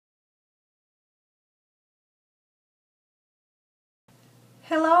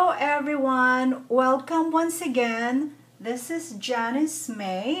Hello everyone, welcome once again. This is Janice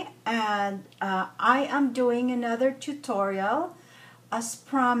May and I am doing another tutorial. As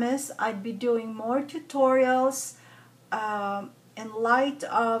promised, I'd be doing more tutorials in light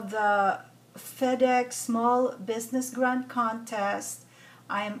of the FedEx Small Business Grant Contest.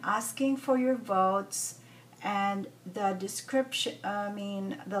 I am asking for your votes and the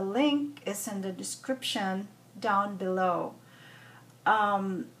the link is in the description down below.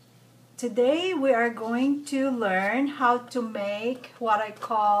 Today we are going to learn how to make what I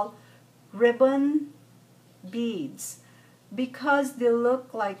call ribbon beads because they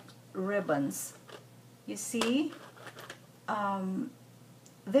look like ribbons. You see,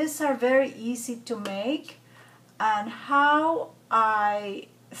 these are very easy to make, and how I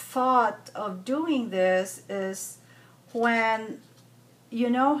thought of doing this is when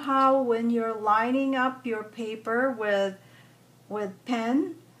when you're lining up your paper with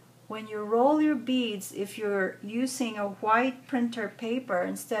pen, when you roll your beads, if you're using a white printer paper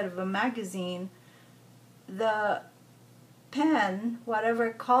instead of a magazine, the pen,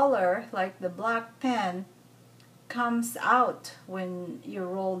 whatever color, like the black pen, comes out when you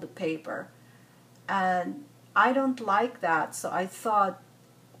roll the paper. And I don't like that, so I thought,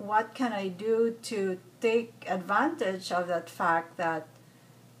 what can I do to take advantage of that fact that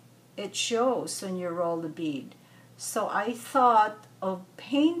it shows when you roll the bead? So I thought of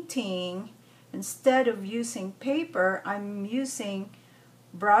painting. Instead of using paper, I'm using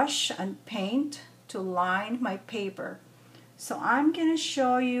brush and paint to line my paper. So I'm going to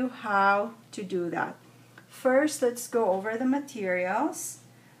show you how to do that. First, let's go over the materials.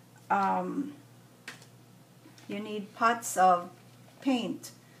 You need pots of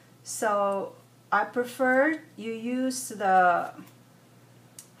paint. So I prefer you use the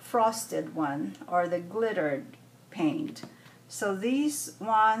frosted one or the glittered paint. So these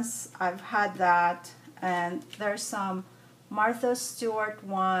ones, I've had that, and there's some Martha Stewart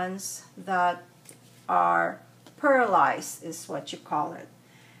ones that are pearlized, is what you call it.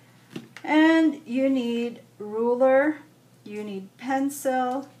 And you need ruler, you need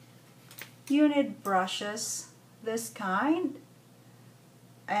pencil, you need brushes, this kind,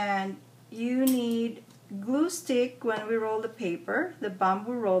 and you need glue stick when we roll the paper, the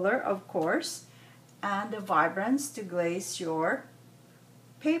bamboo roller, of course, and the vibrance to glaze your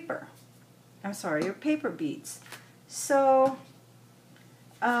paper. Your paper beads. So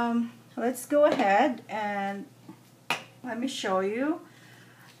let's go ahead and let me show you.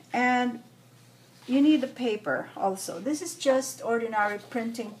 And you need the paper also. This is just ordinary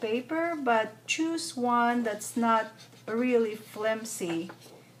printing paper, but choose one that's not really flimsy.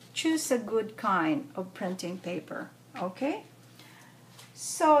 Choose a good kind of printing paper, okay?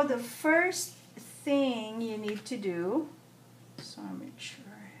 So the first thing you need to do, so I'll make sure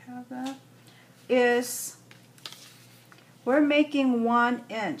I have that, is we're making 1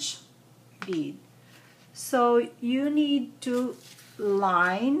 inch bead. So you need to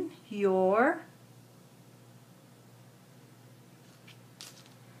line your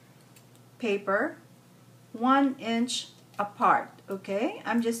paper 1 inch apart, okay?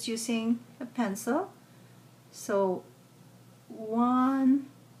 I'm just using a pencil. So 1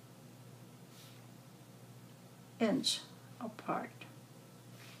 inch apart.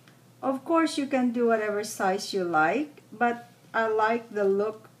 Of course, you can do whatever size you like, but I like the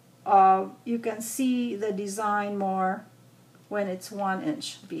look of, you can see the design more when it's 1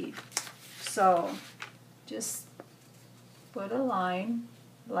 inch bead. So just put a line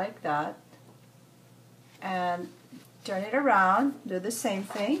like that and turn it around. Do the same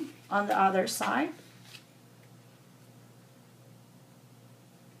thing on the other side.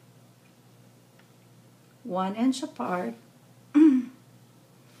 One inch apart.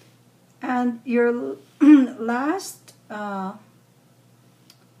 And your last the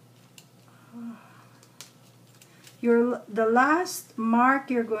last mark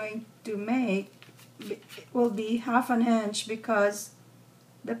you're going to make will be 1/2 inch because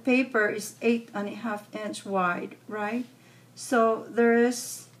the paper is 8.5 inch wide, right? So there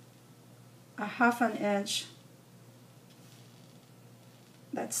is a 1/2 inch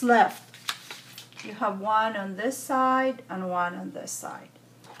that's left. You have one on this side and one on this side.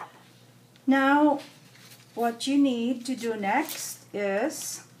 Now, what you need to do next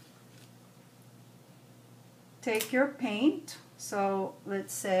is take your paint. So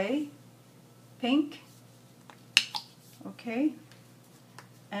let's say pink, okay,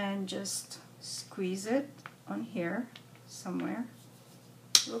 and just squeeze it on here somewhere.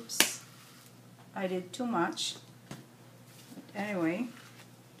 Oops, I did too much. But anyway,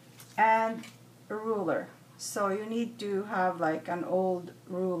 and a ruler. So you need to have like an old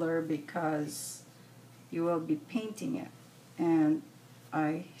ruler because you will be painting it. And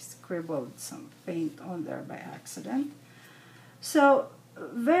I scribbled some paint on there by accident. So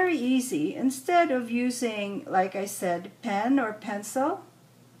very easy. Instead of using, like I said, pen or pencil,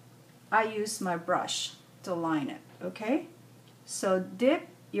 I use my brush to line it, okay? So dip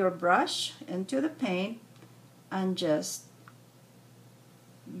your brush into the paint and just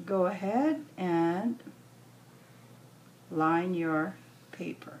go ahead and line your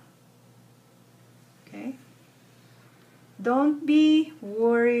paper, okay? Don't be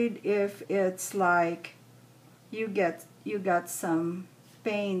worried if it's like you got some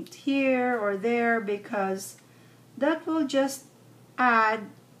paint here or there, because that will just add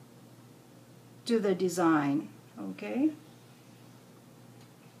to the design, okay?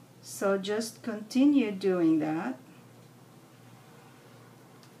 So just continue doing that.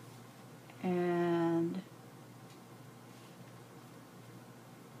 And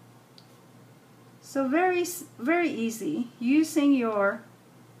so very easy, using your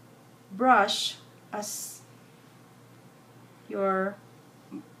brush as your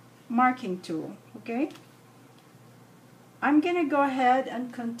marking tool, okay? I'm gonna go ahead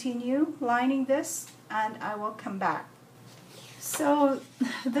and continue lining this, and I will come back. So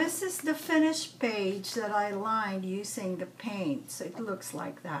this is the finished page that I lined using the paint, so it looks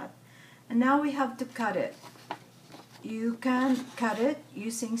like that. And now we have to cut it. You can cut it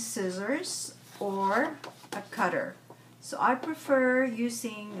using scissors or a cutter. So I prefer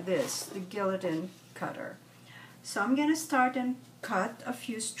using this, the guillotine cutter. So I'm gonna start and cut a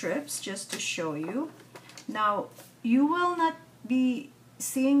few strips just to show you. Now you will not be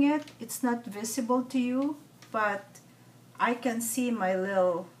seeing it, it's not visible to you, but I can see my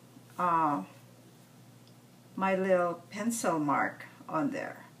little pencil mark on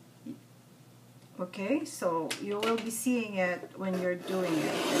there. Okay, so you will be seeing it when you're doing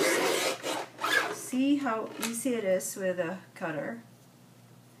it. See how easy it is with a cutter.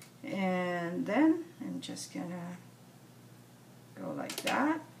 And then I'm just gonna go like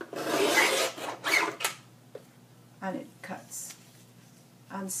that, and it cuts,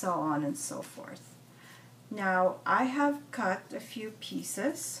 and so on and so forth. Now I have cut a few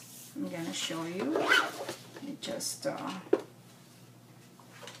pieces. I'm gonna show you. Let me just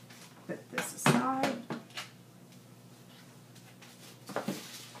put this aside.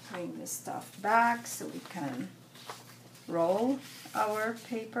 Bring this stuff back so we can roll our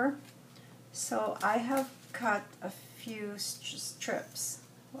paper. So I have cut a few strips,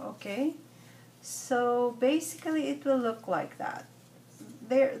 okay? So basically it will look like that.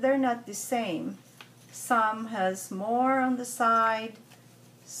 They're not the same. Some has more on the side,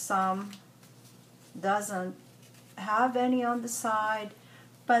 some doesn't have any on the side,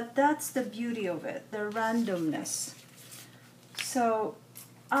 but that's the beauty of it, the randomness. So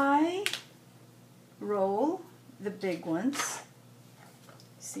I roll the big ones,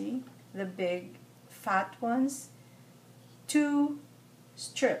 see, the big fat ones, 2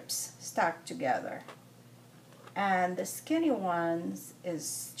 strips stacked together, and the skinny ones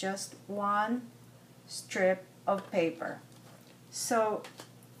is just 1 strip of paper. So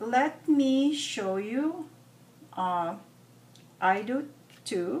let me show you. I do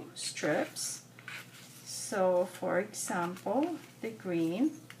 2 strips. So for example, the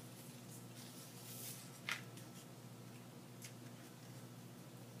green,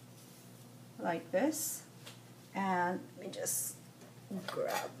 like this, and let me just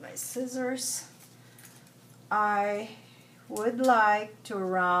grab my scissors. I would like to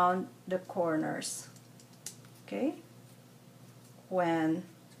round the corners, okay, when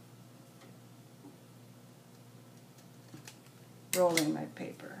rolling my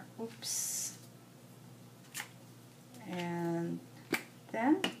paper. Oops. And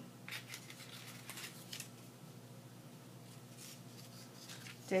then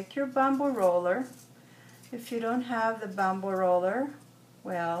take your bamboo roller. If you don't have the bamboo roller,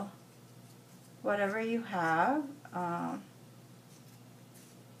 well, whatever you have,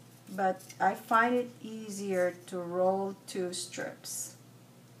 but I find it easier to roll 2 strips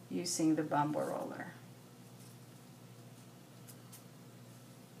using the bamboo roller.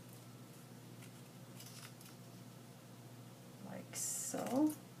 Like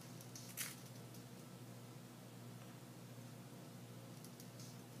so.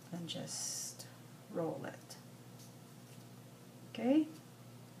 And just roll it. Okay?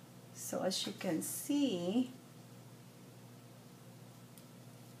 So as you can see,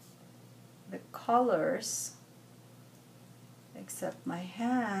 the colors, except my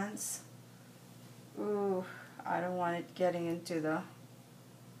hands, ooh, I don't want it getting into the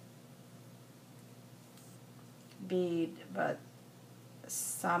bead, but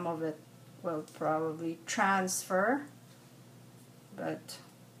some of it will probably transfer, but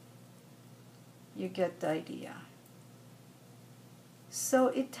you get the idea. So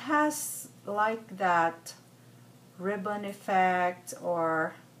it has like that ribbon effect,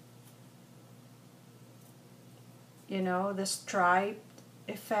 or you know, the striped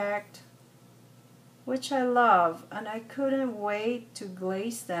effect, which I love, and I couldn't wait to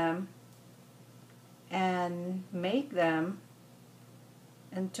glaze them and make them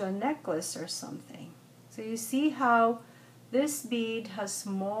into a necklace or something. So you see how this bead has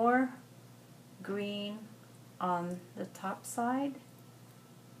more green on the top side?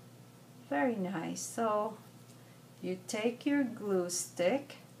 Very nice. So you take your glue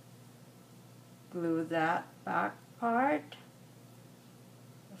stick, glue that back part,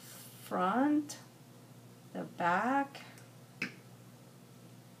 the front, the back,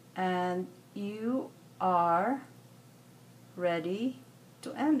 and you are ready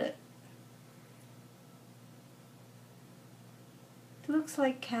to end it. It looks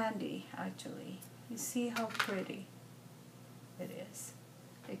like candy, actually. You see how pretty it is,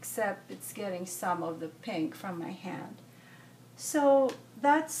 except it's getting some of the pink from my hand. So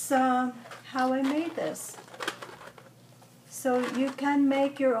that's how I made this. So you can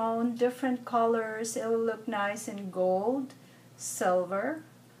make your own different colors. It will look nice in gold, silver,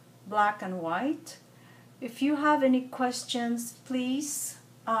 black and white. If you have any questions, please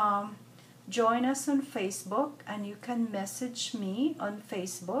join us on Facebook, and you can message me on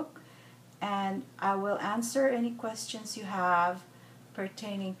Facebook, and I will answer any questions you have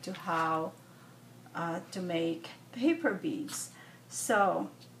pertaining to how to make paper beads. So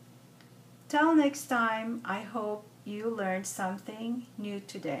till next time, I hope you learned something new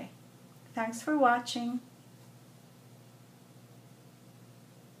today. Thanks for watching.